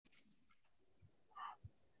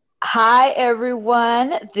Hi,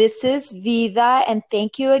 everyone. This is Vida, and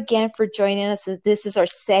thank you again for joining us. This is our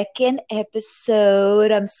second episode.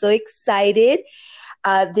 I'm so excited.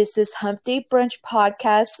 This is Hump Day Brunch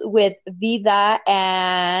Podcast with Vida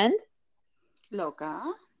and Loca,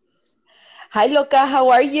 Hi, Loca. How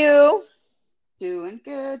are you? doing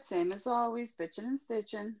good, same as always, bitching and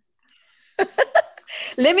stitching.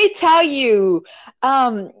 Let me tell you,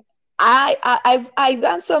 um, I've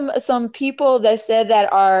gotten some people that said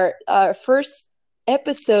that our first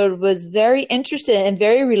episode was very interesting and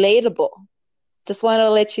very relatable. Just wanted to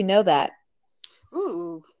let you know that.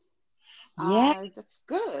 Ooh, Yeah. that's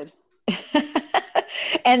good.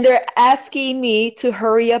 And they're asking me to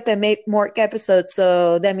hurry up and make more episodes.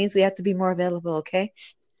 So that means we have to be more available, okay?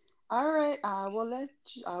 All right, I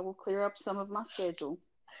will clear up some of my schedule.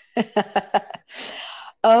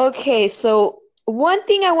 Okay, so one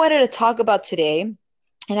thing I wanted to talk about today,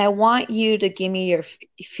 and I want you to give me your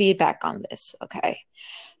feedback on this, okay?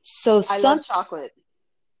 So I some love chocolate.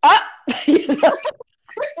 ah, that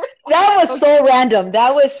was Okay, so random.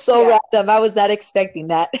 That was so yeah. random. I was not expecting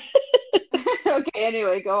that. Okay,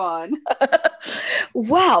 anyway, go on.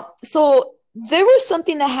 Wow. So there was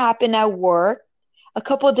something that happened at work a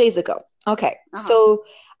couple of days ago. Okay. Uh-huh. So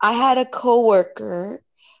I had a coworker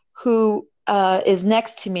who is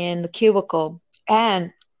next to me in the cubicle,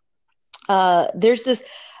 and there's this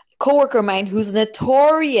coworker of mine who's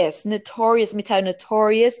notorious, let me tell you,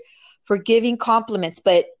 notorious for giving compliments,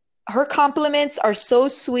 but her compliments are so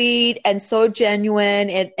sweet and so genuine,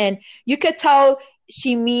 and you could tell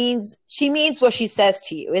she means what she says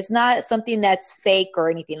to you. It's not something that's fake or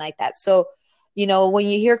anything like that. So, when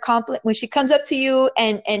you hear compliment, when she comes up to you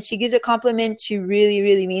and she gives a compliment, she really,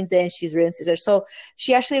 really means it, and she's really sincere. So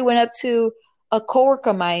she actually went up to a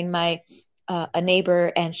coworker of mine, my a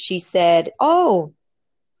neighbor, and she said, "Oh,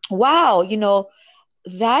 wow,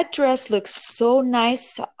 that dress looks so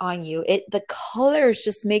nice on you. The colors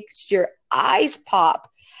just makes your eyes pop.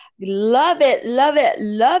 Love it, love it,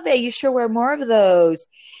 love it. You should wear more of those."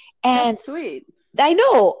 And That's sweet. I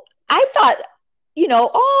know, I thought,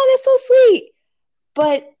 oh, that's so sweet.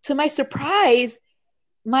 But to my surprise,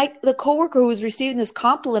 the coworker who was receiving this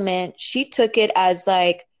compliment, she took it as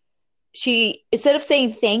like, she, instead of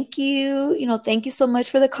saying thank you, thank you so much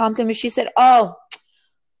for the compliment, she said, "Oh,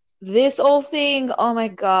 this old thing, oh my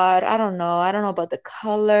God, I don't know about the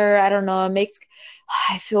color. I don't know.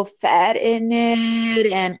 I feel fat in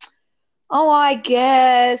it. And oh, I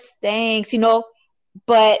guess, thanks,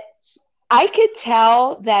 but I could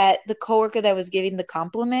tell that the coworker that was giving the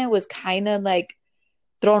compliment was kind of like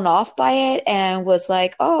thrown off by it and was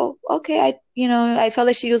like, "Oh, okay." I felt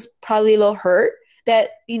like she was probably a little hurt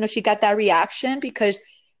that, she got that reaction, because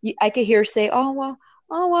I could hear her say, "Oh, well,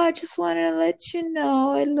 I just wanted to let you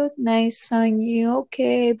know it looked nice on you.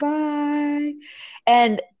 Okay, bye."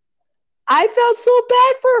 And I felt so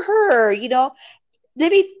bad for her.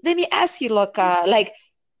 Let me ask you, Loka, like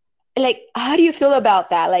how do you feel about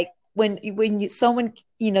that? Like someone,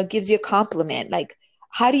 gives you a compliment, like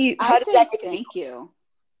I how does that say make you thank you.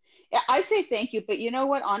 Yeah, I say thank you, but you know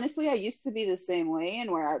what? Honestly, I used to be the same way, and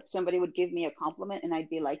where somebody would give me a compliment, and I'd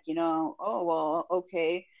be like, oh well,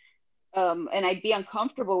 okay, and I'd be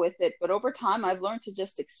uncomfortable with it. But over time, I've learned to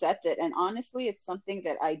just accept it. And honestly, it's something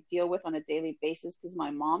that I deal with on a daily basis because my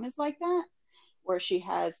mom is like that, where she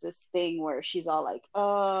has this thing where she's all like,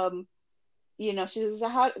 she's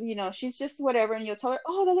how, she's just whatever, and you'll tell her,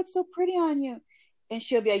 oh, that looks so pretty on you, and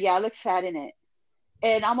she'll be like, yeah, I look fat in it,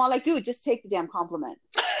 and I'm all like, dude, just take the damn compliment.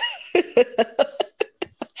 I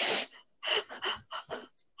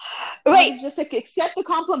Right. was just like, accept the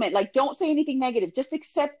compliment. Like, don't say anything negative. Just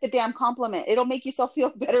accept the damn compliment. It'll make yourself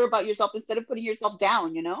feel better about yourself instead of putting yourself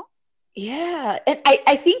down. Yeah. And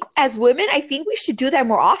I think as women, I think we should do that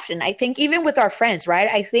more often. I think even with our friends, right?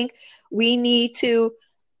 I think we need to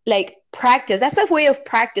like practice. That's a way of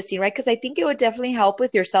practicing, right? Because I think it would definitely help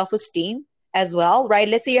with your self-esteem as well, right?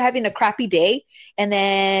 Let's say you're having a crappy day, and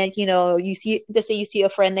then, let's say you see a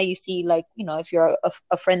friend that you see, like, if you're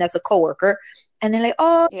a friend that's a coworker, and they're like,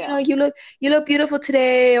 "Oh, Yeah. you look beautiful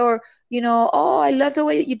today," or, "Oh, I love the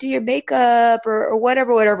way that you do your makeup," or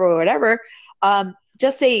whatever, whatever, whatever.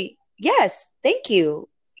 Just say, "Yes, thank you.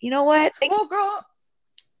 You know what? Thank Well, girl,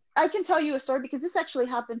 I can tell you a story because this actually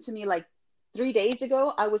happened to me like 3 days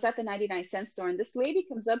ago. I was at the 99-cent store and this lady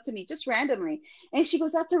comes up to me just randomly and she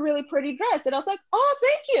goes, "That's a really pretty dress." And I was like, "Oh,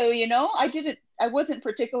 thank you." I wasn't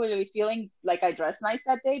particularly feeling like I dressed nice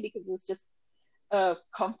that day because it was just a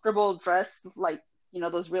comfortable dress, like,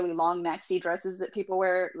 those really long maxi dresses that people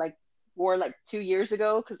wear, like wore like 2 years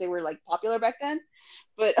ago because they were like popular back then.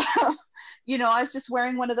 But I was just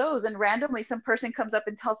wearing one of those, and randomly some person comes up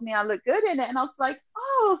and tells me I look good in it, and I was like,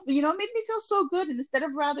 oh, it made me feel so good. And instead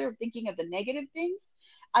of rather thinking of the negative things,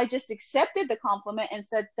 I just accepted the compliment and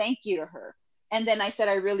said thank you to her. And then I said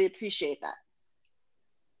I really appreciate that.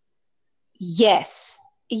 Yes.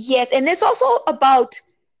 Yes. And it's also about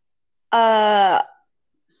uh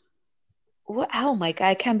oh my God,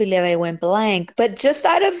 I can't believe I went blank. But just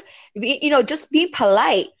out of just being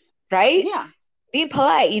polite, right? Yeah. Being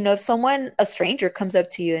polite, if a stranger comes up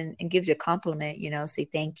to you and gives you a compliment, say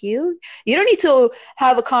thank you. You don't need to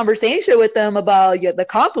have a conversation with them about the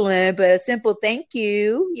compliment, but a simple thank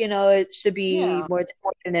you, it should be Yeah. more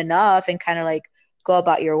than enough, and kind of like go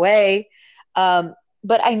about your way.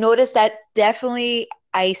 But I noticed that definitely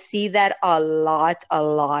I see that a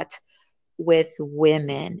lot with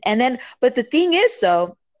women. And then, but the thing is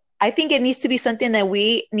though, I think it needs to be something that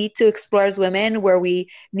we need to explore as women, where we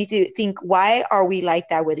need to think, why are we like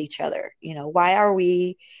that with each other? Why are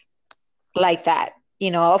we like that?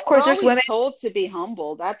 Of We're course there's always women. told to be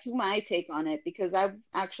humble. That's my take on it, because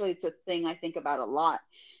it's a thing I think about a lot,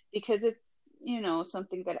 because it's,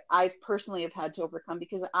 something that I personally have had to overcome,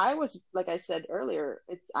 because I was, like I said earlier,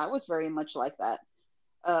 I was very much like that.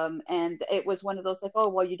 And it was one of those like, oh,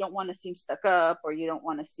 well, you don't want to seem stuck up, or you don't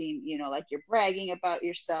want to seem, like you're bragging about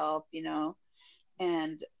yourself,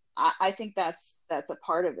 and I think that's a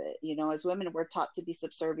part of it. As women, we're taught to be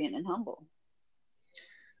subservient and humble.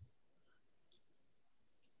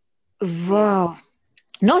 Yeah. Wow.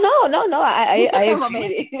 No. I Well, agree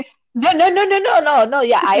with you. maybe. No.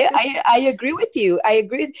 Yeah, I agree with you. I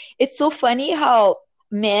agree. It's so funny how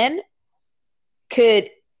men could,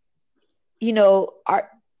 are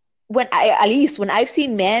when at least when I've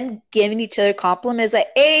seen men giving each other compliments, like,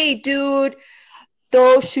 hey dude,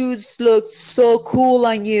 those shoes look so cool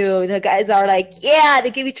on you. And the guys are like, yeah, they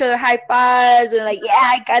give each other high fives and like, yeah,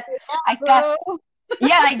 I got, Bro.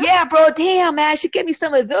 yeah, like, yeah, bro, damn, man, I should get me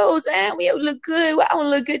some of those, man. We look good. I want to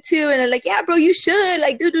look good too. And they're like, yeah, bro, you should,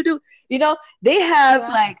 like, do. They have Yeah.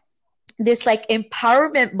 like this like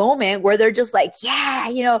empowerment moment where they're just like, yeah,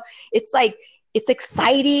 it's like, it's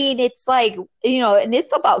exciting. It's like, and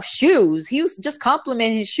it's about shoes. He was just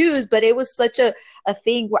complimenting his shoes, but it was such a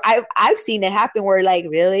thing where I've seen it happen where like,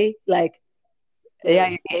 really, like,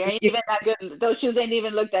 yeah, They ain't even that good. Those shoes ain't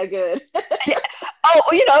even look that good. yeah.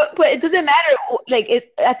 Oh, but it doesn't matter. Like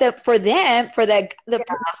it for them, for the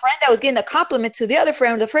friend that was getting the compliment to the other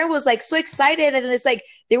friend, the friend was like so excited, and it's like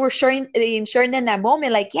they were sharing in that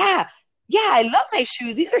moment, like, yeah, I love my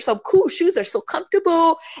shoes. These are some cool shoes. They're so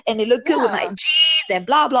comfortable, and they look good with my Yeah. jeans, and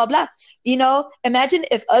blah blah blah. Imagine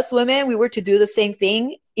if us women, we were to do the same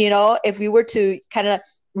thing. If we were to kind of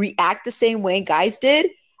react the same way guys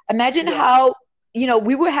did. Imagine Yeah. how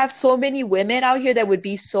we would have so many women out here that would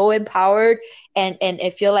be so empowered and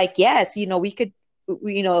feel like, yes, we could,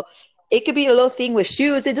 it could be a little thing with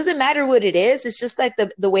shoes. It doesn't matter what it is. It's just like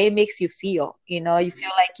the way it makes you feel. You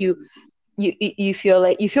feel like you feel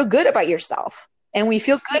like you feel good about yourself. And when you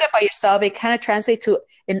feel good about yourself, it kind of translates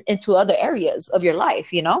into other areas of your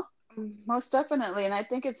life, Most definitely. And I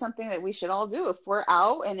think it's something that we should all do if we're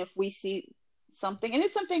out and if we see something. And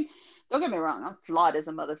it's something, don't get me wrong, I'm flawed as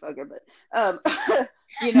a motherfucker, but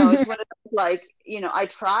it's one of those, like, I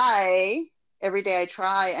try every day. I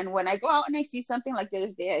try, and when I go out and I see something, like the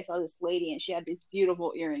other day I saw this lady and she had these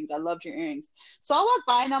beautiful earrings. I loved her earrings, so I walked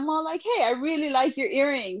by and I'm all like, hey, I really like your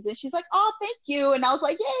earrings. And she's like, oh, thank you. And I was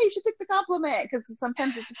like, yay, she took the compliment. Because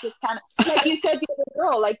sometimes it's just kind of like you said, the other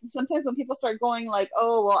girl, like sometimes when people start going like,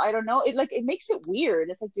 oh, well, I don't know, it makes it weird.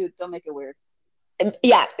 It's like, dude, don't make it weird.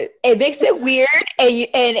 Yeah, it makes it weird, and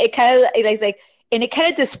it kind of like and it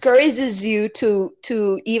kind of discourages you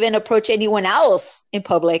to even approach anyone else in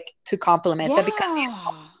public to compliment them, because you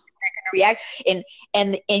Yeah. react, and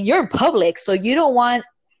you're in public, so you don't want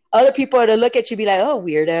other people to look at you, be like, oh,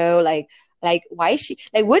 weirdo, like why is she,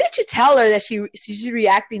 like, what did you tell her that she's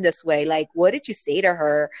reacting this way? Like, what did you say to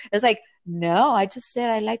her? It's like, no, I just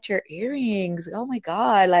said I liked your earrings. Oh my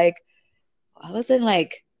God, like, I wasn't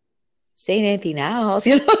like saying anything else,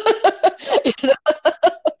 You know?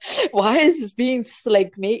 Why is this being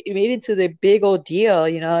like made into the big old deal?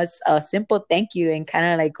 It's a simple thank you, and kind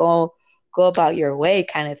of like go about your way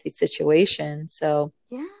kind of situation. So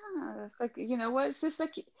Yeah, it's like, what, it's just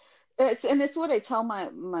like, it's what I tell my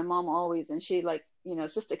mom always, and she, like,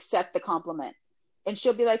 it's just accept the compliment. And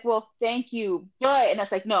she'll be like, well, thank you, but, and I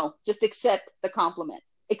was like, no, just accept the compliment,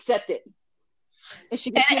 accept it. And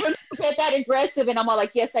she goes, you don't get that aggressive. And I'm all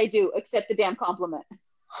like, yes, I do, accept the damn compliment.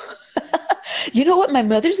 You know what? My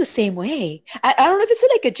mother's the same way. I don't know if it's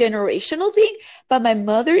like a generational thing, but my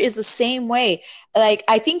mother is the same way. Like It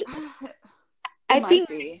I might think,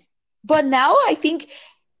 be. but now I think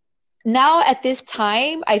now at this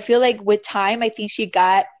time, I feel like with time, I think she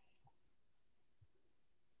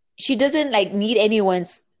doesn't like need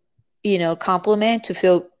anyone's, compliment to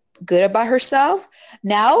feel good about herself.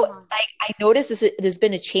 Now, Uh-huh. like I noticed there's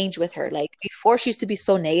been a change with her. Like before, she used to be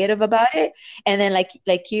so negative about it, and then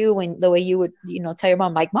like you, when the way you would, tell your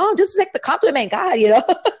mom, like, "Mom, just like the compliment, God," you know.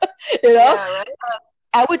 Yeah, right.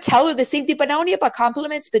 I would tell her the same thing, but not only about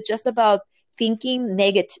compliments, but just about thinking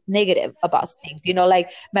negative about things. Like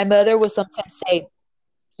my mother would sometimes say,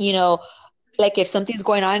 you know, like if something's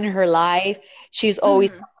going on in her life, she's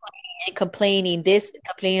always Mm. complaining this,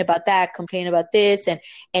 complaining about that, complaining about this,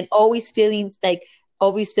 and always feeling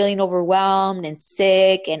overwhelmed and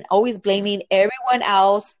sick, and always blaming everyone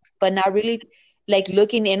else, but not really like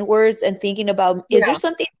looking inwards and thinking about, is there Yeah.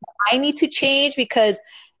 something I need to change? Because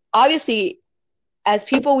obviously, as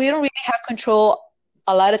people, we don't really have control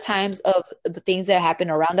a lot of times of the things that happen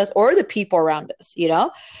around us or the people around us.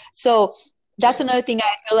 So that's another thing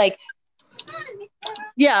I feel like,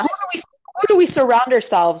 Yeah. who do we surround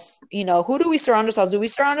ourselves? Who do we surround ourselves? Do we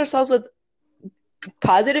surround ourselves with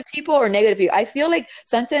positive people or negative people? I feel like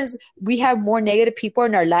sometimes we have more negative people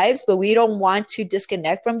in our lives, but we don't want to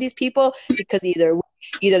disconnect from these people because either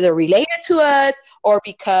they're related to us or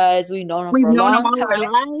because we've known them We've for a known them long all time.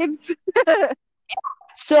 our lives.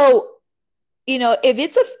 So,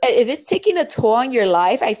 if it's taking a toll on your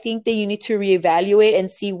life, I think that you need to reevaluate and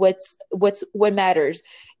see what matters.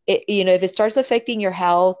 If it starts affecting your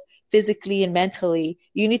health physically and mentally,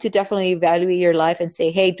 you need to definitely evaluate your life and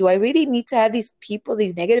say, hey, do I really need to have these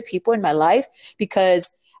negative people in my life?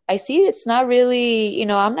 Because I see it's not really,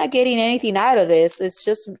 I'm not getting anything out of this. It's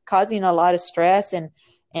just causing a lot of stress, and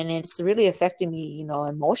it's really affecting me,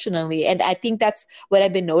 emotionally. And I think that's what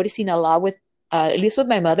I've been noticing a lot with, at least with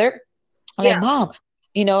my mother. I'm like, Yeah. Mom,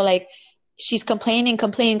 like she's complaining.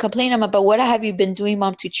 I'm like, but what have you been doing,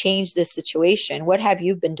 Mom, to change this situation? What have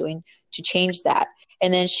you been doing to change that?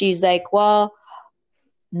 And then she's like, well,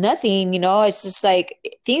 nothing. It's just like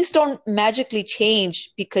things don't magically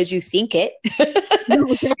change because you think it.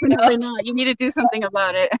 No, definitely not. You need to do something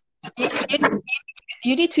about it. you,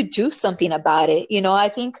 you need to do something about it. I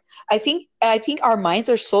think our minds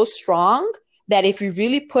are so strong that if we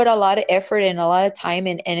really put a lot of effort and a lot of time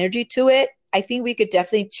and energy to it, I think we could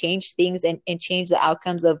definitely change things, and change the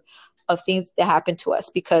outcomes of things that happen to us.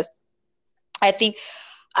 Because I think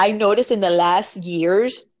I noticed in the last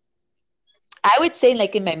years, I would say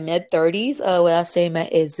like in my mid 30s, I'll say my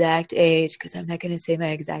exact age because I'm not going to say my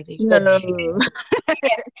exact age, but No.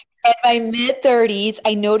 at my mid 30s,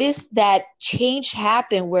 I noticed that change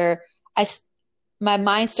happened where my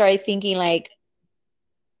mind started thinking like,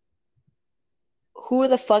 who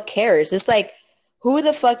the fuck cares? It's like, who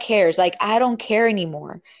the fuck cares? Like, I don't care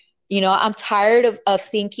anymore. I'm tired of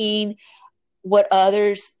thinking what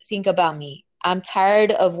others think about me. I'm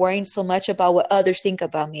tired of worrying so much about what others think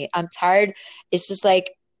about me. I'm tired. It's just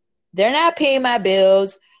like, they're not paying my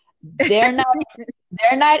bills. They're not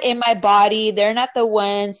they're not in my body. They're not the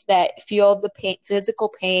ones that feel the pain, physical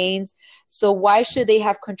pains. So why should they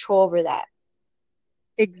have control over that?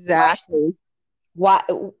 Why Exactly. why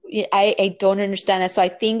I don't understand that. So I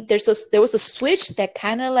think there was a switch that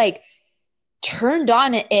kind of like turned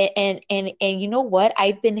on it, and you know what?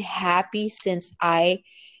 I've been happy since I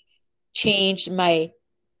changed my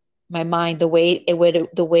mind, the way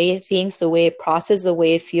it thinks, the way it processes, the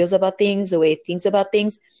way it feels about things, the way it thinks about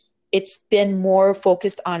things. It's been more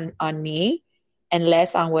focused on me and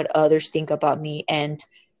less on what others think about me, and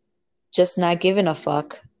just not giving a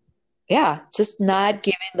fuck. Yeah, just not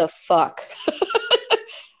giving the fuck.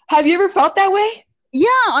 Have you ever felt that way? Yeah,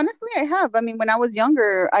 honestly, I have. I mean, when I was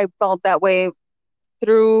younger, I felt that way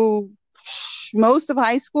through most of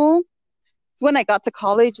high school. It's when I got to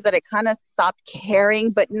college that I kind of stopped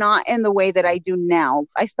caring, but not in the way that I do now.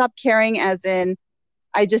 I stopped caring as in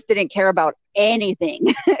I just didn't care about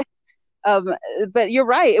anything. Um, but you're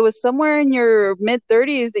right. It was somewhere in your mid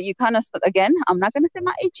 30s that you kind of, again, I'm not going to say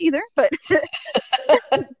my age either, but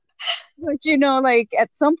like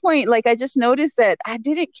at some point, like I just noticed that I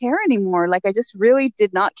didn't care anymore. Like I just really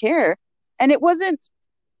did not care. And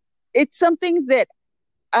it's something that,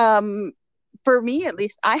 um, for me at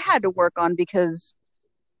least, I had to work on because,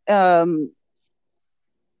 um,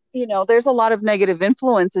 there's a lot of negative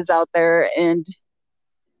influences out there. And,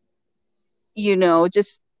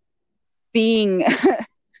 just being,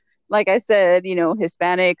 like I said,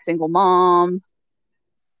 Hispanic, single mom,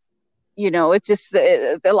 it's just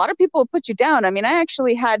a lot of people put you down. I mean, I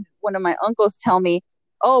actually had one of my uncles tell me,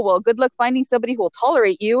 "Oh, well, good luck finding somebody who will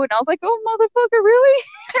tolerate you." And I was like, "Oh, motherfucker, really?"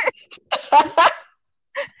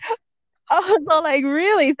 I was all like,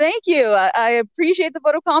 "Really? Thank you. I appreciate the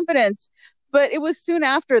vote of confidence." But it was soon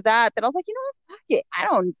after that I was like, you know what? Fuck it. I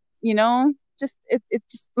don't, it just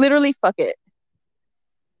literally fuck it.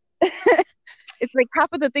 It's like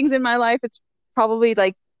half of the things in my life, it's probably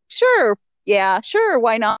like, sure, yeah, sure,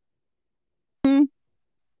 why not? And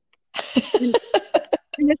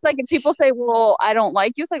it's like if people say, "Well, I don't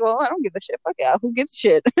like you," it's like, "Well, I don't give a shit. Fuck yeah, who gives a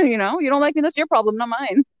shit?" You don't like me, that's your problem, not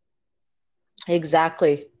mine.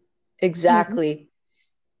 Exactly. Mhm. Exactly.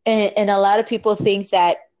 And a lot of people think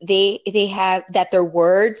that they have that their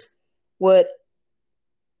words would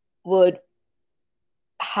would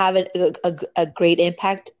have a great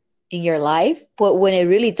impact in your life, but when it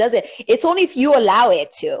really doesn't, it's only if you allow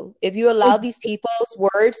it to. If you allow these people's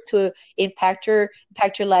words to impact your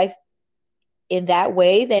life in that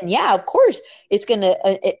way, then yeah, of course it's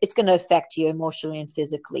gonna affect you emotionally and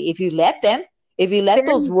physically. If you let those Very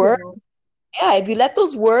words, true. yeah, if you let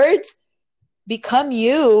those words become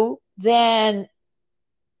you, then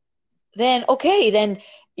okay, then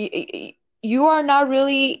you are not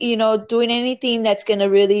really, doing anything that's going to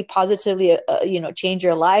really positively, change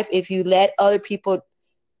your life if you let other people,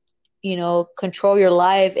 control your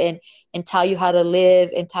life and tell you how to live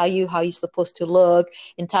and tell you how you're supposed to look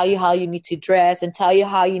and tell you how you need to dress and tell you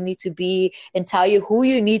how you need to be and tell you who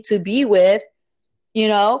you need to be with, you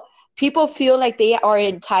know people feel like they are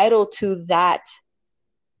entitled to that.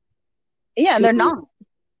 Yeah, and To they're not.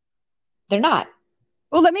 They're not.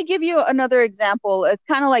 Well, let me give you another example. It's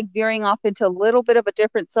kind of like veering off into a little bit of a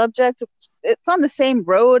different subject. It's on the same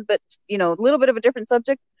road, but a little bit of a different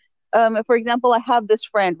subject. For example, I have this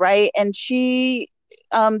friend, right? And she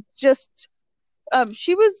just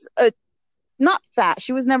she was not fat.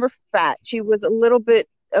 She was never fat. She was a little bit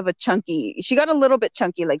of a chunky. She got a little bit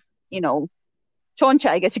chunky, like, choncha,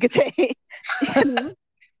 I guess you could say.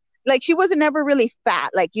 Like she wasn't never really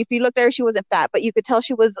fat. Like if you looked at her, she wasn't fat, but you could tell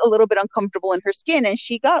she was a little bit uncomfortable in her skin. And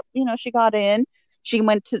she got in. She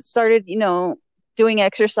went to started, doing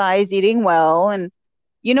exercise, eating well, and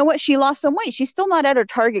you know what? She lost some weight. She's still not at her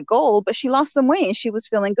target goal, but she lost some weight and she was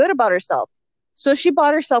feeling good about herself. So she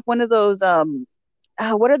bought herself one of those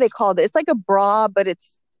what are they called? It's like a bra, but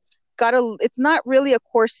it's not really a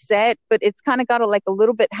corset, but it's kind of got a like a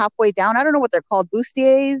little bit halfway down. I don't know what they're called,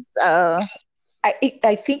 bustiers.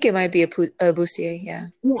 I think it might be a bustier. Yeah.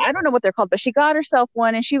 Yeah, I don't know what they're called, but she got herself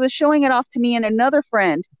one and she was showing it off to me and another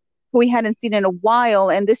friend who we hadn't seen in a while.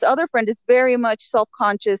 And this other friend is very much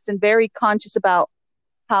self-conscious and very conscious about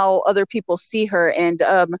how other people see her. And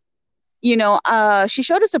she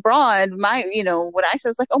showed us a bra and what I said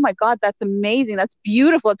was like, "Oh my God, that's amazing. That's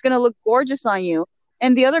beautiful. It's gonna look gorgeous on you."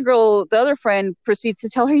 And the other friend proceeds to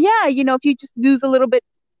tell her, "Yeah, if you just lose a little bit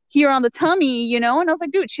here on the tummy, and I was like,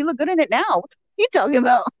 "Dude, she looked good in it now. What are you talking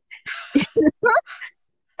about?"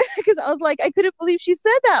 Because I was like, I couldn't believe she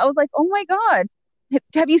said that. I was like, "Oh my God,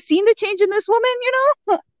 have you seen the change in this woman?"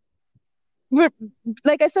 We're,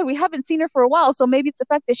 like I said, we haven't seen her for a while, so maybe it's the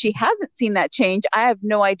fact that she hasn't seen that change. I have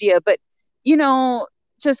no idea, but you know,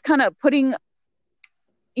 just kind of putting,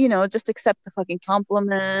 just accept the fucking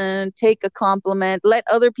compliment, take a compliment, let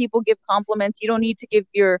other people give compliments. You don't need to give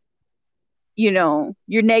your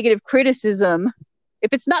negative criticism.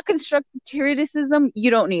 If it's not constructive criticism,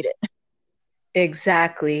 you don't need it.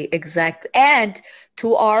 Exactly, exactly. And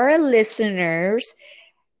to our listeners,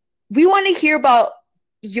 we want to hear about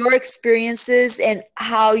your experiences and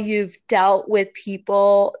how you've dealt with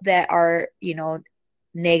people that are,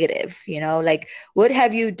 negative, like what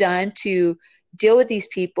have you done to deal with these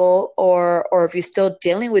people, or if you're still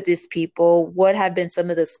dealing with these people, what have been some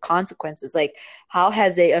of those consequences? Like how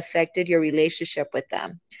has it affected your relationship with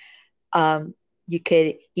them? You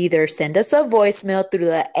could either send us a voicemail through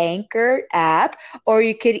the Anchor app, or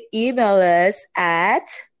you could email us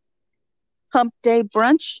at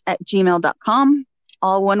Humpdaybrunch@gmail.com.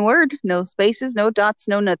 All one word, no spaces, no dots,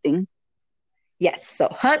 no nothing. yes, so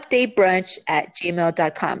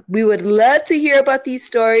humpdaybrunch@gmail.com. We would love to hear about these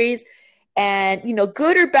stories, and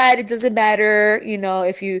good or bad, it doesn't matter.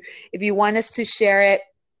 If you want us to share it,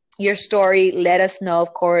 your story, let us know,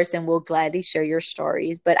 of course, and we'll gladly share your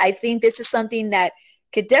stories. But I think this is something that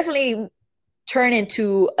could definitely turn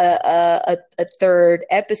into a third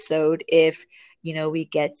episode if we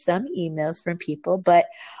get some emails from people. But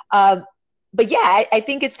yeah, I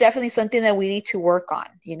think it's definitely something that we need to work on.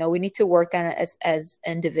 We need to work on it as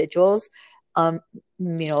individuals,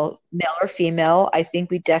 male or female. I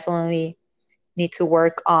think we definitely need to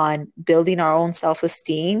work on building our own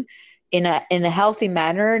self-esteem in a healthy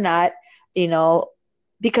manner, not, you know,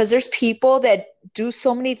 because there's people that do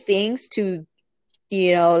so many things to,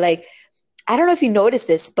 you know, like, I don't know if you noticed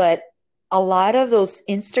this, but a lot of those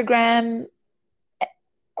Instagram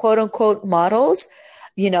quote unquote models,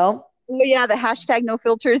 you know, Oh yeah, the hashtag no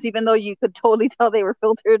filters, even though you could totally tell they were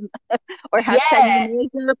filtered, or hashtag yeah. no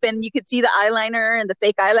makeup, and you could see the eyeliner and the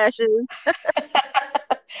fake eyelashes.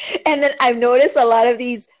 And then I've noticed a lot of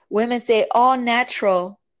these women say all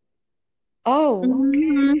natural. Oh,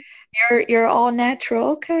 okay. Hmm. You're all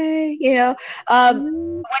natural, okay. You know,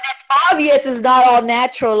 when it's obvious it's not all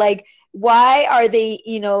natural, like why are they,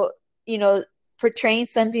 you know, portraying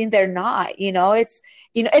something they're not, you know? It's,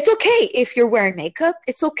 you know, it's okay if you're wearing makeup.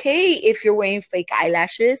 It's okay if you're wearing fake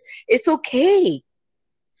eyelashes. It's okay.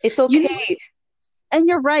 It's You know, okay. and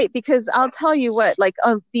you're right, because I'll tell you what, like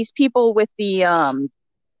these people with the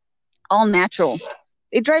all natural,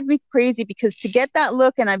 it drives me crazy because to get that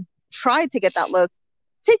look, and I've tried to get that look,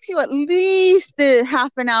 takes you at least a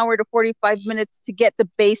half an hour to 45 minutes to get the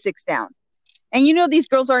basics down. And you know, these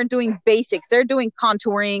girls aren't doing basics, they're doing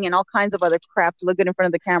contouring and all kinds of other crap to look good in front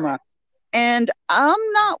of the camera. And I'm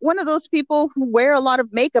not one of those people who wear a lot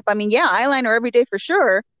of makeup. I mean, yeah, eyeliner every day for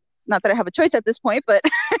sure. Not that I have a choice at this point, but,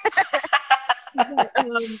 but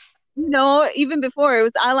you know, even before it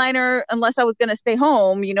was eyeliner unless I was going to stay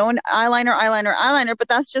home, you know, and eyeliner, eyeliner, eyeliner. But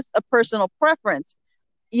that's just a personal preference.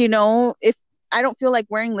 You know, if I don't feel like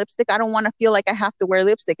wearing lipstick, I don't want to feel like I have to wear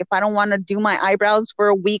lipstick. If I don't want to do my eyebrows for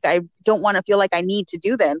a week, I don't want to feel like I need to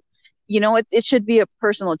do them. You know, it should be a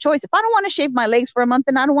personal choice. If I don't want to shave my legs for a month,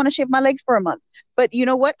 then I don't want to shave my legs for a month. But you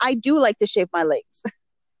know what? I do like to shave my legs.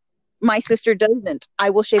 My sister doesn't. I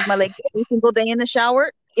will shave my legs every single day in the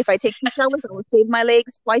shower. If I take 2 showers, I will shave my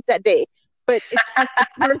legs twice that day. But it's just a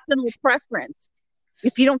personal preference.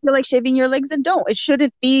 If you don't feel like shaving your legs, then don't. It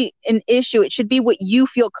shouldn't be an issue. It should be what you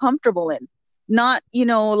feel comfortable in, not, you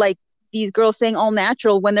know, like these girls saying all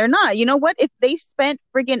natural when they're not. You know what? If they spent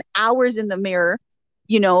friggin' hours in the mirror,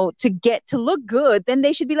 you know, to get to look good, then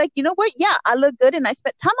they should be like, you know what? Yeah, I look good and I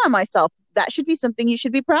spent time on myself. That should be something you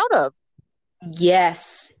should be proud of.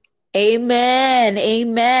 Yes. Amen.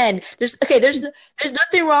 Amen. There's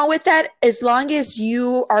nothing wrong with that as long as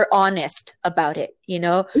you are honest about it, you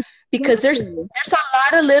know? Because Exactly. there's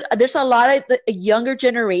a lot of the younger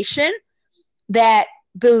generation that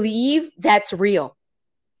believe that's real.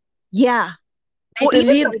 Yeah. They Well,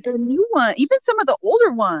 even believe, the new one, even some of the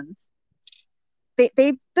older ones, they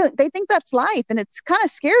think that's life, and it's kind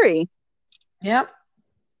of scary. yeah,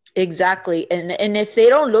 exactly. And if they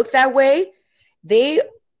don't look that way, they,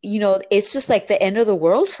 you know, it's just like the end of the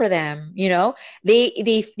world for them, you know. They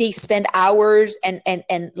spend hours and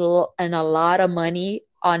a lot of money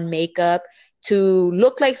on makeup to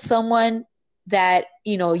look like someone that,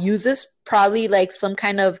 you know, uses probably like some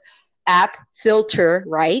kind of app filter,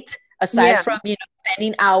 right? Aside Yeah. from, you know,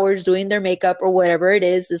 spending hours doing their makeup or whatever it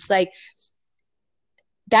is, it's like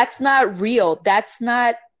that's not real. That's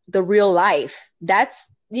not the real life. That's,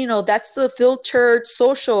 you know, that's the filtered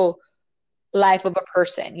social life of a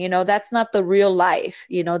person. You know, that's not the real life.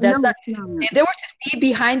 You know, that's No, not, it's not. if they were to see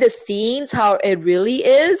behind the scenes how it really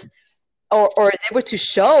is, or they were to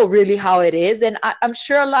show really how it is, then I'm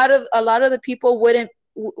sure a lot of the people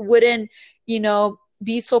wouldn't, you know,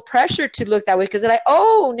 be so pressured to look that way, because they're like,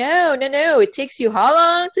 oh no, no, no, it takes you how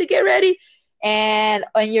long to get ready, and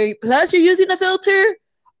you're plus you're using a filter.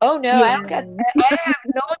 Oh no, I don't got, Yeah. I have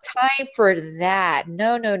no time for that.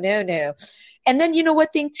 No, no, no, no. And then you know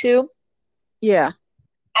what thing too? Yeah.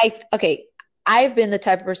 Okay, I've been the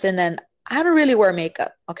type of person, and I don't really wear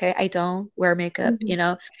makeup. Okay, I don't wear makeup. Mhm. You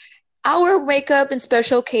know, I wear makeup in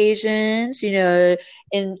special occasions. You know,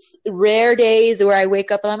 in rare days where I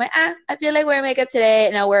wake up and I'm like, I feel like wearing makeup today,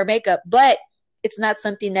 and I'll wear makeup. But it's not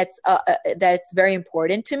something that's very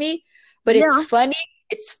important to me. But Yeah. it's funny.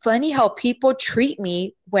 It's funny how people treat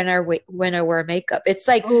me when I wear makeup. It's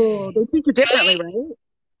like Oh, they treat you differently, they right?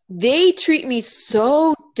 they treat me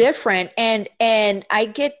so different, and I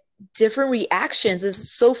get different reactions.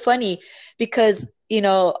 It's so funny because, you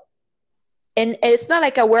know, and it's not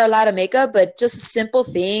like I wear a lot of makeup, but just a simple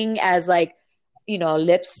thing as like, you know,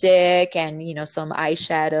 lipstick and, you know, some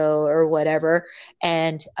eyeshadow or whatever.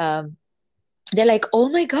 And they're like, oh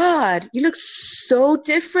my God, you look so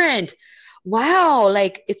different. Wow.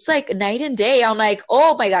 Like it's like night and day. I'm like,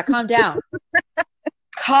 oh my God, calm down.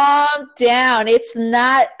 Calm down. It's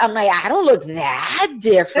not, I'm like, I don't look that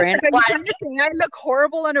different. Like, are you Well, trying to say I look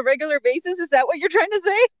horrible on a regular basis? Is that what you're trying to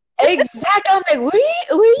say? exactly. I'm like, what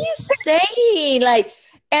are you saying? Like,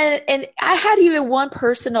 and I had even one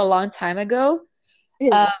person Yeah.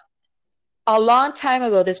 uh, a long time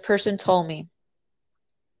ago, this person told me,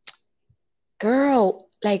 girl,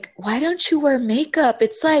 like, why don't you wear makeup?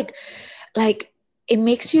 It's like it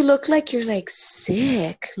makes you look like you're like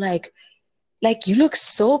sick. Like you look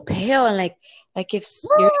so pale and like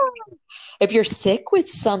if you're sick with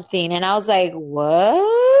something. And I was like,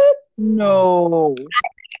 what? No.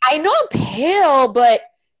 I know I'm pale, but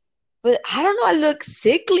I don't know. I look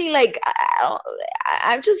sickly. Like I don't.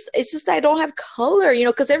 I'm just. It's just I don't have color,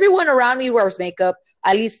 because everyone around me wears makeup.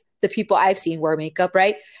 At least the people I've seen wear makeup,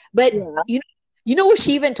 right? But Yeah. you know what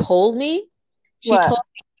she even told me? She What? told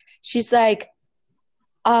me, she's like,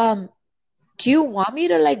 do you want me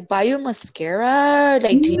to like buy you mascara?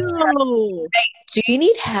 Like, No. do you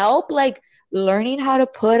need help like learning how to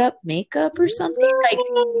put up makeup or something? Like,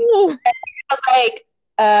 No. I was like,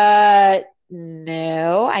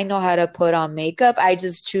 no, I know how to put on makeup. I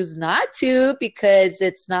just choose not to because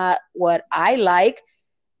it's not what I like.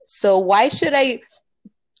 So why should I,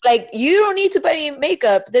 like, you don't need to buy me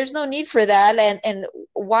makeup. There's no need for that. And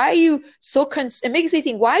why are you so it makes me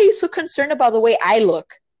think, why are you so concerned about the way I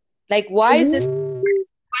look? Like, why is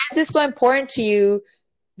this so important to you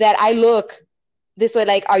that I look this way?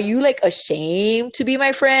 Like, are you like ashamed to be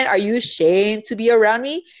my friend? Are you ashamed to be around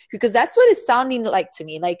me? Because that's what it's sounding like to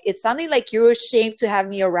me. Like, it's sounding like you're ashamed to have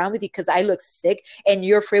me around with you because I look sick and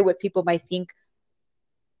you're afraid what people might think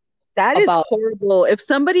That is about. horrible. If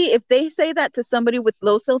they say that to somebody with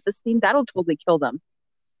low self-esteem, that'll totally kill them.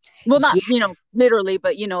 Well, not, Yeah. literally,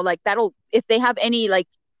 but like if they have any like,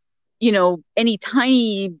 any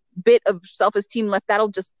tiny bit of self-esteem left, that'll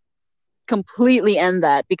just completely end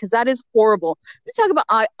that, because that is horrible. Let's talk about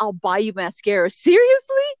I'll buy you mascara.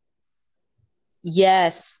 Seriously?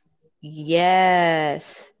 Yes.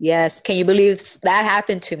 Yes. Can you believe that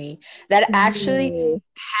happened to me? That actually No.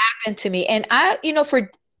 happened to me. And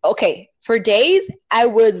for days I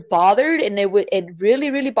was bothered and it really,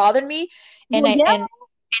 really bothered me. And Well, I yeah. and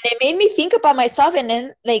it made me think about myself. And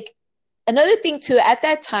then like another thing too, at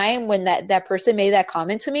that time when that person made that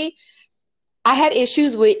comment to me, I had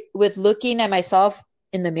issues with looking at myself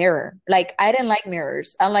in the mirror. Like I didn't like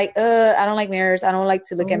mirrors. I'm like, I don't like mirrors. I don't like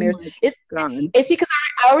to look at Oh mirrors. my It's God. it's because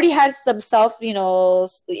I already had some self,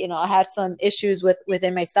 I had some issues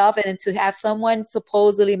within myself, and then to have someone,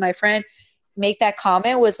 supposedly my friend, make that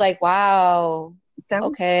comment was like, wow, That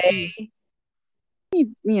was, okay.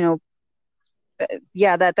 you know,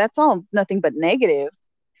 yeah, that's all nothing but negative.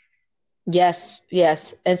 Yes.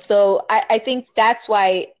 And so I think that's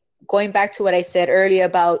why, going back to what I said earlier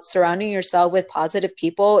about surrounding yourself with positive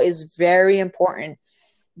people is very important.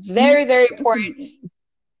 Very, very important,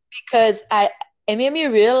 because it made me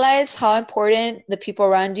realize how important the people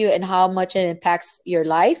around you and how much it impacts your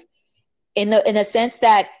life, in a sense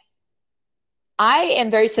that I am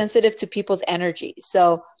very sensitive to people's energy.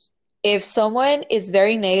 So if someone is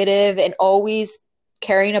very negative and always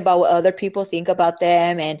caring about what other people think about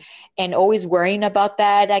them and always worrying about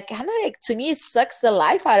that, like kind of like, to me, it sucks the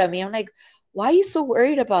life out of me. I'm like, why are you so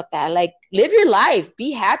worried about that? Like, live your life, be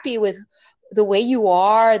happy with the way you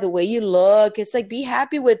are, the way you look. It's like, be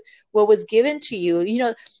happy with what was given to you.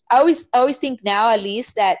 I always think now, at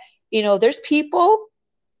least, that there's people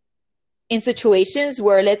in situations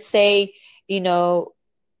where, let's say, you know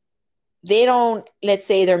they don't, let's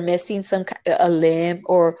say they're missing a limb,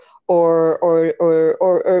 or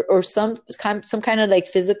some kind of like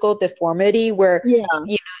physical deformity where Yeah.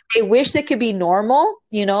 they wish they could be normal,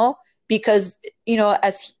 because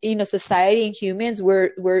as society and humans,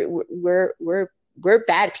 we're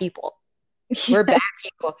bad people. We're bad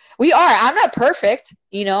people. We are. I'm not perfect.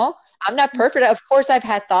 I'm not perfect. Of course, I've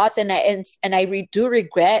had thoughts, and I do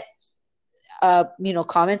regret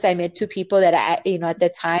comments I made to people that at the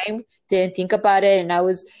time didn't think about it, and I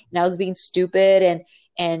was being stupid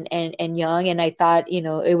and young, and I thought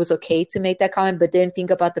it was okay to make that comment, but didn't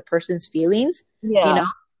think about the person's feelings. Yeah.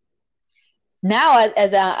 Now,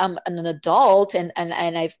 I'm an adult, and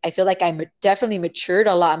I feel like I'm definitely matured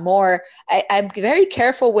a lot more. I'm very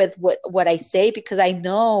careful with what I say, because I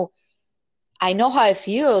know how it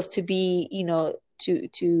feels to be,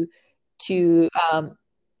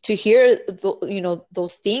 to hear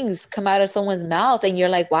those things come out of someone's mouth, and you're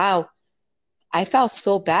like, wow, I felt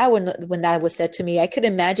so bad when that was said to me. I could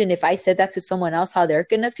imagine if I said that to someone else, how they're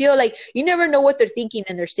gonna feel. Like, you never know what they're thinking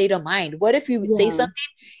in their state of mind. What if you say Yeah.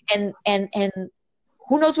 something and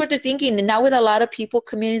who knows what they're thinking? And now with a lot of people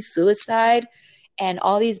committing suicide and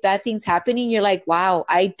all these bad things happening, you're like, wow,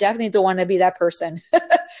 I definitely don't want to be that person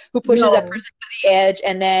who pushes that No. person to the edge,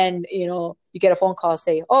 and then you get a phone call,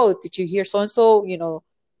 say, oh, did you hear so and so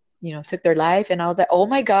took their life? And I was like, oh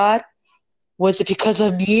my God, was it because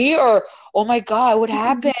of me? Or, oh my God, what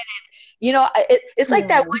happened? It's like Yeah.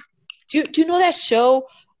 that one. Do you know that show?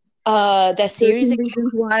 That series. 13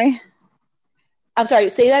 Reasons Why. I'm sorry.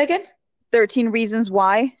 Say that again. 13 Reasons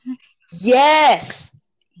Why. Yes.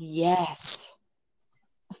 Yes.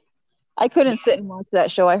 I couldn't sit and watch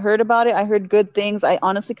that show. I heard about it. I heard good things. I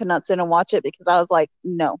honestly could not sit and watch it because I was like,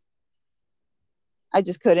 no, I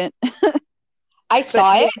just couldn't. I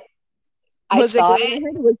saw it. I saw it. I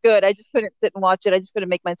heard it was good. I just couldn't sit and watch it. I just couldn't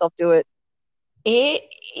make myself do it. It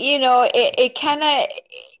kind of,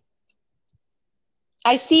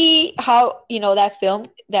 I see how, that film,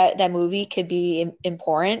 that movie could be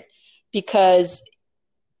important because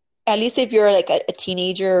at least if you're like a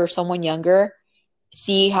teenager or someone younger,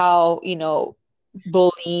 see how,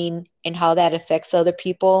 bullying and how that affects other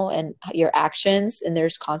people and your actions, and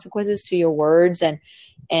there's consequences to your words and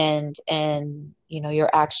your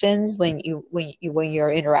actions when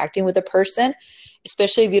you're interacting with a person,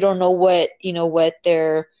 especially if you don't know what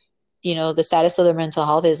their the status of their mental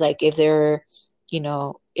health is, like if they're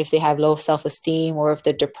if they have low self-esteem or if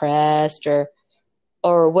they're depressed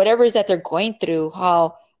or whatever it is that they're going through,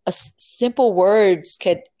 how simple words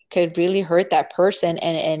could really hurt that person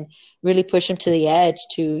and really push them to the edge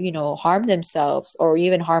to harm themselves or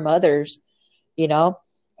even harm others. Yeah.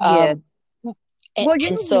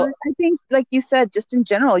 So I think, like you said, just in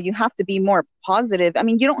general, you have to be more positive. I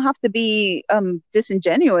mean, you don't have to be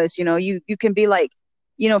disingenuous. You can be like,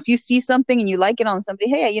 if you see something and you like it on somebody,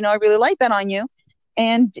 hey, I really like that on you,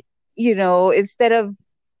 and instead of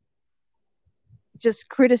just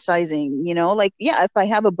criticizing, like, yeah, if I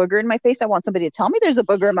have a booger in my face, I want somebody to tell me there's a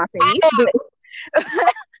booger in my face.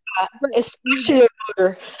 Especially a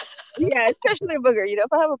booger. Yeah, especially a booger.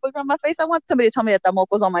 If I have a booger on my face, I want somebody to tell me that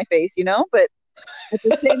moco's on my face, but at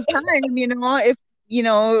the same time, if,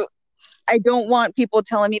 I don't want people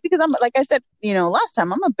telling me, because I'm, like I said, last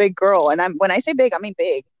time, I'm a big girl, and when I say big, I mean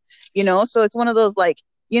big, so it's one of those, like,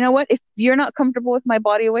 you know what, if you're not comfortable with my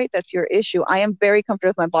body weight, that's your issue. I am very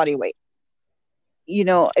comfortable with my body weight.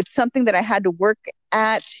 It's something that I had to work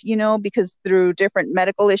at, because through different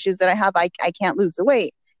medical issues that I have, I can't lose the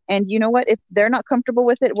weight. And you know what, if they're not comfortable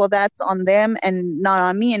with it, well, that's on them and not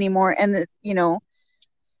on me anymore. And,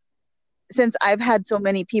 since I've had so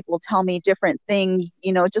many people tell me different things,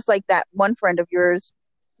 just like that one friend of yours,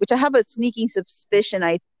 which I have a sneaking suspicion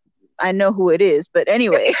I know who it is, but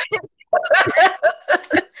anyway.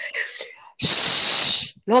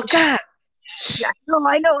 Shh, loca. Yeah, no,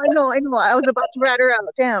 I know. I was about to rat her out.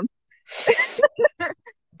 Damn.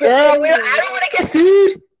 Girl, I don't want to get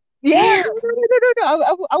sued. Yeah, no.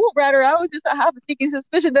 I won't rat her out. Just I have a sneaking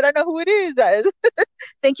suspicion that I know who it is.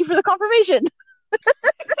 Thank you for the confirmation.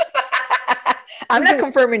 I'm not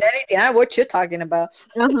confirming anything. I know what you're talking about.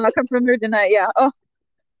 Confirm or deny. Yeah. Oh,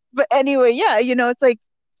 but anyway, yeah. It's like,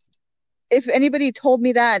 if anybody told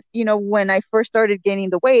me that, when I first started gaining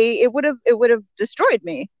the weight, it would have destroyed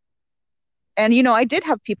me. And I did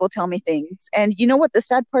have people tell me things. And you know what the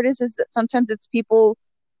sad part is that sometimes it's people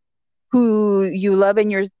who you love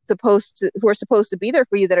and who are supposed to be there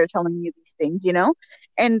for you that are telling you these things,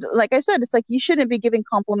 And like I said, it's like, you shouldn't be giving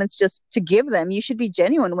compliments just to give them. You should be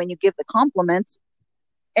genuine when you give the compliments.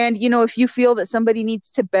 And, if you feel that somebody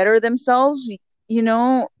needs to better themselves,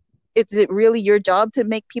 is it really your job to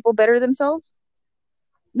make people better themselves?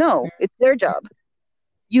 No, it's their job.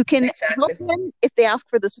 You can help them if they ask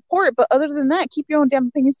for the support, but other than that, keep your own damn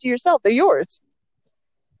opinions to yourself. They're yours.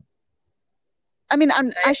 I mean,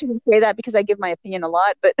 I shouldn't say that because I give my opinion a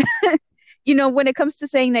lot, but when it comes to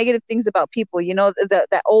saying negative things about people,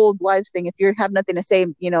 that old wives thing, if you have nothing to say,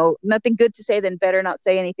 nothing good to say, then better not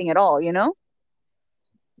say anything at all,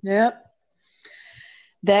 Yep.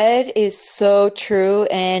 That is so true.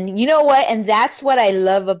 And you know what? And that's what I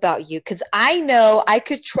love about you. Because I know I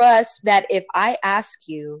could trust that if I ask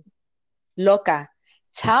you, loca,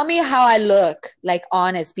 tell me how I look, like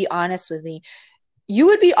honest, be honest with me. You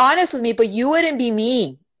would be honest with me, but you wouldn't be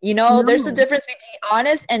mean. No. There's a difference between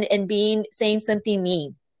honest and saying something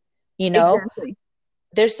mean. Exactly.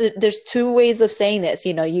 There's two ways of saying this.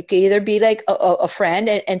 You could either be like a friend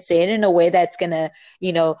and say it in a way that's gonna,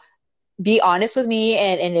 be honest with me,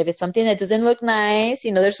 and if it's something that doesn't look nice,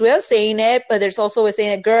 there's a way of saying it, but there's also a way of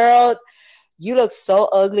saying it, girl, you look so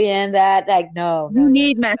ugly in that, like, no. You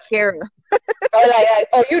need mascara.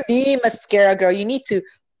 Oh, you need mascara, girl. You need to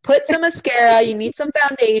put some mascara, you need some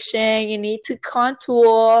foundation, you need to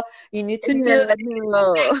contour, you need to do that. Do you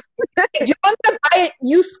want me to buy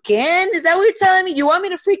new skin? Is that what you're telling me? You want me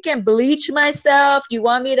to freaking bleach myself? You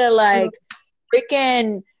want me to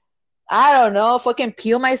freaking, I don't know, fucking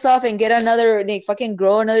peel myself and get fucking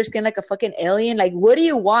grow another skin like a fucking alien? Like, what do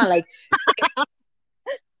you want? Like,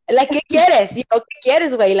 Like, ¿qué quieres? You know, ¿qué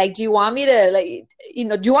quieres, güey? Like, do you want me to, like, you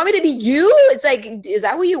know, do you want me to be you? It's like, is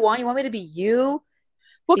that what you want? You want me to be you?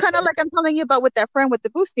 Well, kind of Because, like I'm telling you about with that friend with the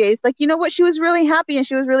bustiers. Like, you know what? She was really happy and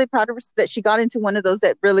she was really proud of her that she got into one of those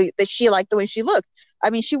that she liked the way she looked. I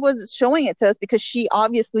mean, she was showing it to us because she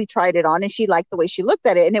obviously tried it on and she liked the way she looked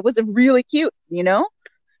at it. And it was really cute, you know?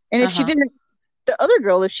 And if she uh-huh. didn't, the other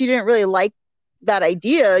girl, if she didn't really like that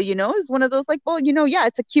idea, you know, is one of those like, well, you know, yeah,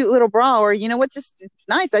 it's a cute little bra, or you know what, just it's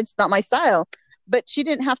nice. It's not my style. But she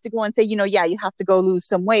didn't have to go and say, you know, yeah, you have to go lose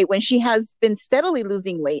some weight when she has been steadily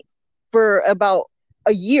losing weight for about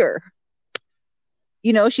a year.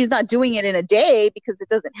 You know, she's not doing it in a day because it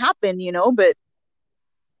doesn't happen, you know, but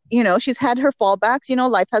you know, she's had her fallbacks, you know,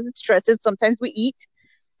 life has its stresses. Sometimes we eat.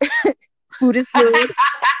 Food is good.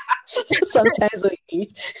 Sometimes we eat.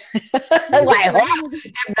 Why?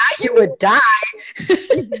 If not, you would die.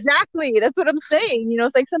 Exactly. That's what I'm saying. You know,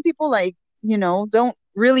 it's like some people like, you know, don't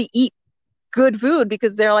really eat good food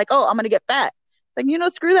because they're like, oh, I'm gonna get fat. Like, you know,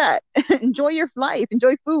 screw that. Enjoy your life.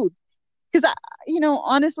 Enjoy food. Because you know,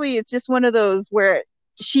 honestly, it's just one of those where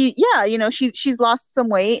yeah, you know, she's lost some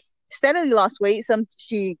weight, steadily lost weight.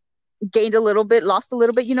 She gained a little bit, lost a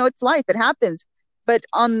little bit. You know, it's life. It happens. But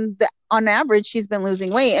on average, she's been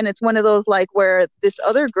losing weight, and it's one of those like where this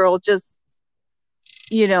other girl just,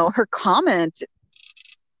 you know, her comment,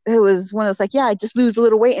 it was one of those like, yeah, I just lose a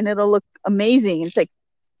little weight and it'll look amazing. It's like,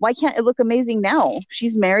 why can't it look amazing now?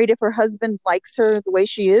 She's married. If her husband likes her the way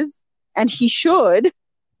she is, and he should,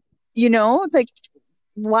 you know, it's like,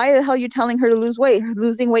 why the hell are you telling her to lose weight?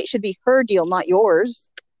 Losing weight should be her deal, not yours.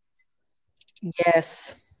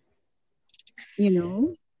 Yes. You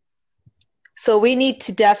know? So we need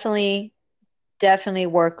to definitely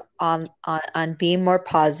work on being more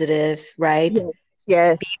positive, right?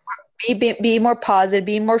 Yes. Yes. Be more positive,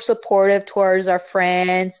 be more supportive towards our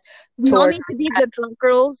friends, We all towards need to be the drunk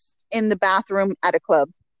girls in the bathroom at a club.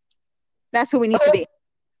 That's who we need to be.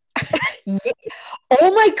 Yeah.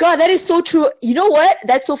 Oh my God, that is so true. You know what?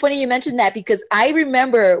 That's so funny you mentioned that because I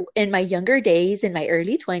remember in my younger days, in my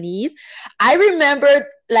early 20s, I remember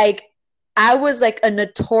like I was like a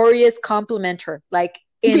notorious complimenter, like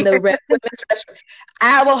in the women's restroom.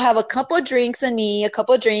 I will have a couple of drinks in me, a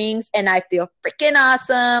couple of drinks, and I feel freaking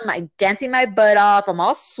awesome. I'm dancing my butt off. I'm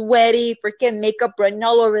all sweaty, freaking makeup running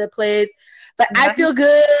all over the place. But I feel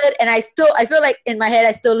good, and I feel like in my head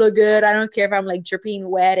I still look good. I don't care if I'm like dripping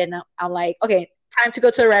wet, and I'm like, okay, time to go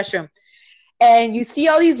to the restroom. And you see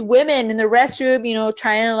all these women in the restroom, you know,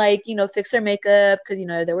 trying to like, you know, fix their makeup because you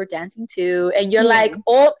know they were dancing too, and you're like,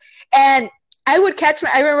 oh, and I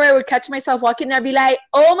remember I would catch myself walking there, and be like,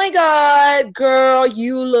 oh my God, girl,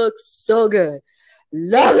 you look so good.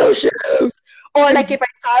 Love those shoes. Or like if I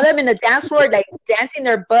saw them in the dance floor, like dancing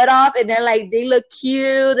their butt off, and they're like, they look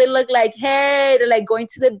cute. They look like, hey, they're like going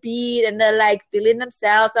to the beat, and they're like feeling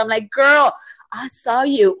themselves. I'm like, girl, I saw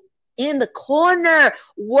you in the corner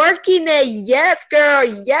working it. Yes, girl,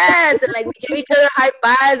 yes. And like we give each other high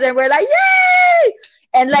fives, and we're like, yay!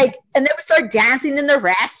 And like, and then we start dancing in the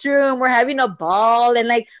restroom. We're having a ball, and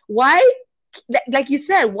like, why? Like you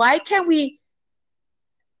said, why can't we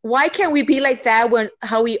be like that when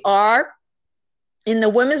how we are in the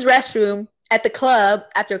women's restroom at the club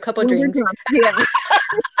after a couple of drinks? Yeah.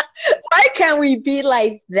 Why can't we be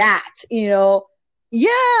like that? You know?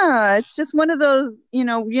 Yeah, it's just one of those, you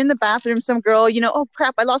know, you're in the bathroom, some girl, you know, oh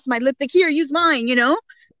crap, I lost my lipstick. Here, use mine, you know?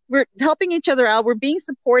 We're helping each other out. We're being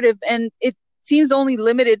supportive, and it seems only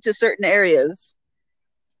limited to certain areas.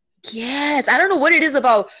 Yes. I don't know what it is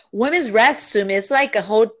about women's restroom. It's like a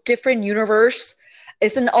whole different universe.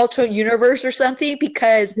 It's an alternate universe or something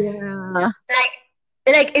because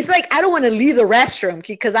like it's like I don't want to leave the restroom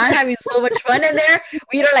because I'm having so much fun in there.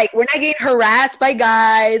 We're not getting harassed by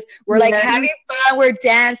guys. We're like having fun. We're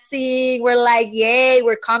dancing. We're like, yay.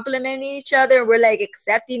 We're complimenting each other. We're like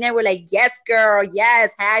accepting it. We're like, yes, girl.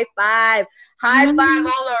 Yes. High five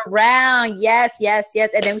all around. Yes, yes, yes.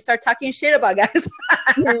 And then we start talking shit about guys.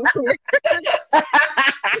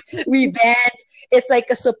 We vent. It's like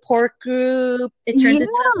a support group. It turns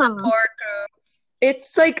into a support group.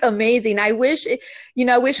 It's like amazing. I wish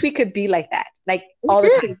we could be like that, like all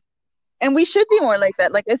the time. And we should be more like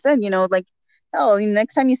that. Like I said, you know, like, oh,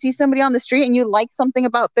 next time you see somebody on the street and you like something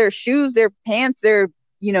about their shoes, their pants, their,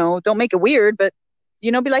 you know, don't make it weird, but,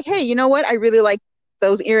 you know, be like, hey, you know what? I really like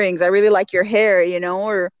those earrings. I really like your hair, you know,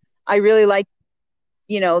 or I really like,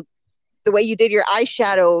 you know, the way you did your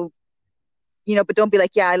eyeshadow, you know, but don't be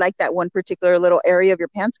like, yeah, I like that one particular little area of your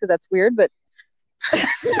pants because that's weird, but.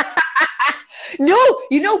 No,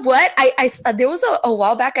 you know what? I there was a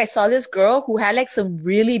while back I saw this girl who had like some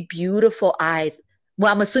really beautiful eyes,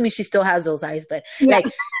 Well, I'm assuming she still has those eyes, but Yeah. like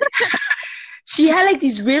she had like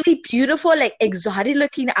these really beautiful, like exotic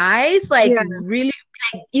looking eyes, like Yeah. really,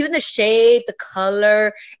 like even the shape, the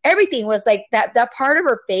color, everything was like that part of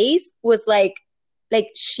her face was like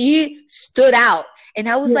she stood out. And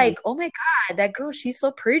I was Yeah. like, oh my God, that girl, she's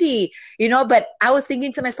so pretty, but I was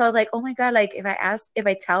thinking to myself, like, oh my God, like if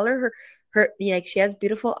I tell her like she has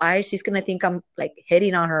beautiful eyes, she's gonna think I'm like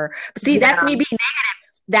hitting on her. But see, that's me being negative.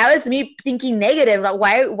 That was me thinking negative. Like,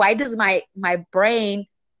 why does my brain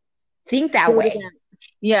think that way?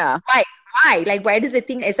 Yeah. Why? Like, why does it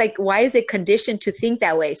think? It's like, why is it conditioned to think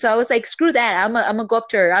that way? So I was like, screw that. I'm gonna go up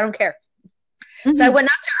to her. I don't care. Mm-hmm. So I went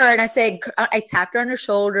up to her and I tapped her on her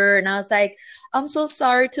shoulder and I was like, I'm so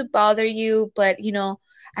sorry to bother you, but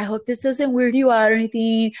I hope this doesn't weird you out or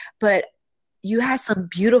anything, but you have some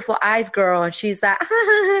beautiful eyes, girl. And she's like,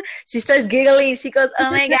 she starts giggling. She goes, oh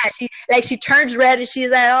my God. She turns red and she's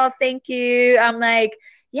like, oh, thank you. I'm like,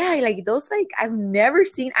 yeah, like those, like, I've never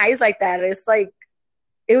seen eyes like that. It's like,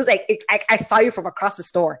 it was like, I saw you from across the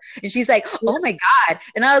store. And she's like, oh my God.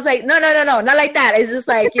 And I was like, no, not like that. It's just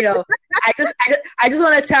like, I just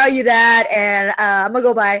want to tell you that. And I'm going to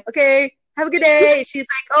go by. Okay. Have a good day. She's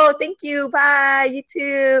like, oh, thank you. Bye. You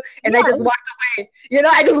too. And I just walked away.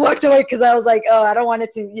 I just walked away because I was like, oh, I don't want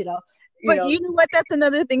it to, But you know what? That's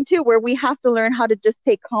another thing too, where we have to learn how to just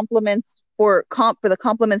take compliments for the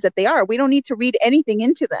compliments that they are. We don't need to read anything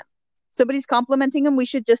into them. Somebody's complimenting them, we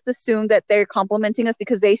should just assume that they're complimenting us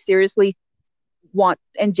because they seriously want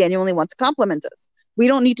and genuinely want to compliment us. We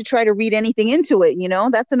don't need to try to read anything into it.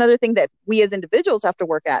 That's another thing that we as individuals have to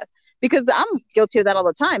work at, because I'm guilty of that all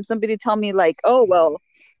the time. Somebody tell me like, oh, well,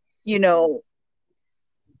 your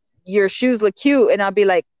shoes look cute. And I'll be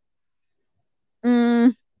like,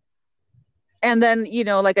 And then,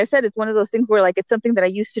 like I said, it's one of those things where like, it's something that I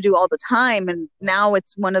used to do all the time. And now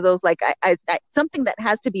it's one of those, like, I something that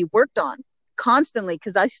has to be worked on constantly,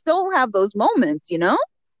 because I still have those moments,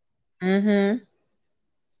 Mm-hmm.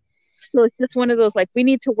 So it's just one of those, like, we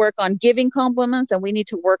need to work on giving compliments and we need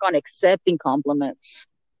to work on accepting compliments.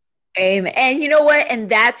 Amen. And you know what? And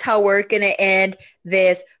that's how we're going to end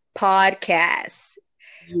this podcast.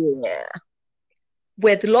 Yeah.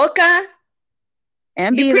 With Loca.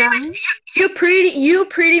 And you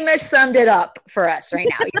pretty much summed it up for us right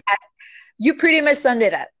now. You pretty much summed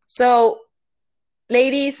it up. So,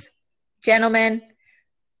 ladies, gentlemen,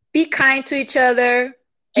 be kind to each other.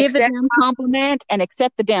 Give the damn compliment and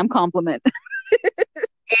accept the damn compliment.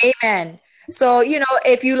 Amen. So,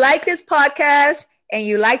 if you like this podcast and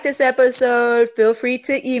you like this episode, feel free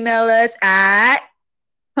to email us at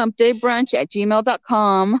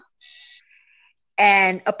humpdaybrunch@gmail.com.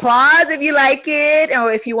 And applause if you like it,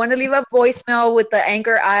 or if you want to leave a voicemail with the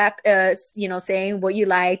Anchor app, saying what you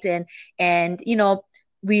liked, and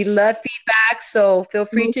we love feedback, so feel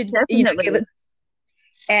free to give it.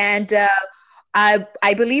 And I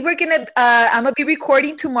believe we're gonna I'm gonna be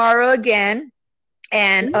recording tomorrow again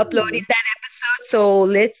and uploading that episode. So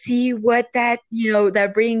let's see what that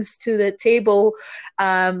that brings to the table.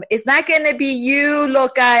 It's not gonna be you,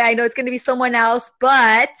 Loca. I know it's gonna be someone else,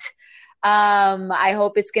 but I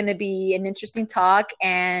hope it's going to be an interesting talk,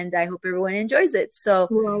 and I hope everyone enjoys it. So,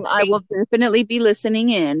 well, I will definitely be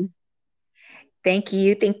listening in. Thank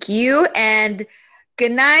you, and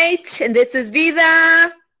good night. And this is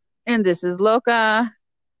Vida, and this is Loca.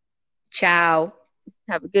 Ciao.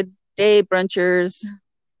 Have a good day, brunchers.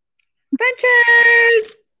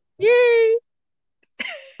 Brunchers! Yay!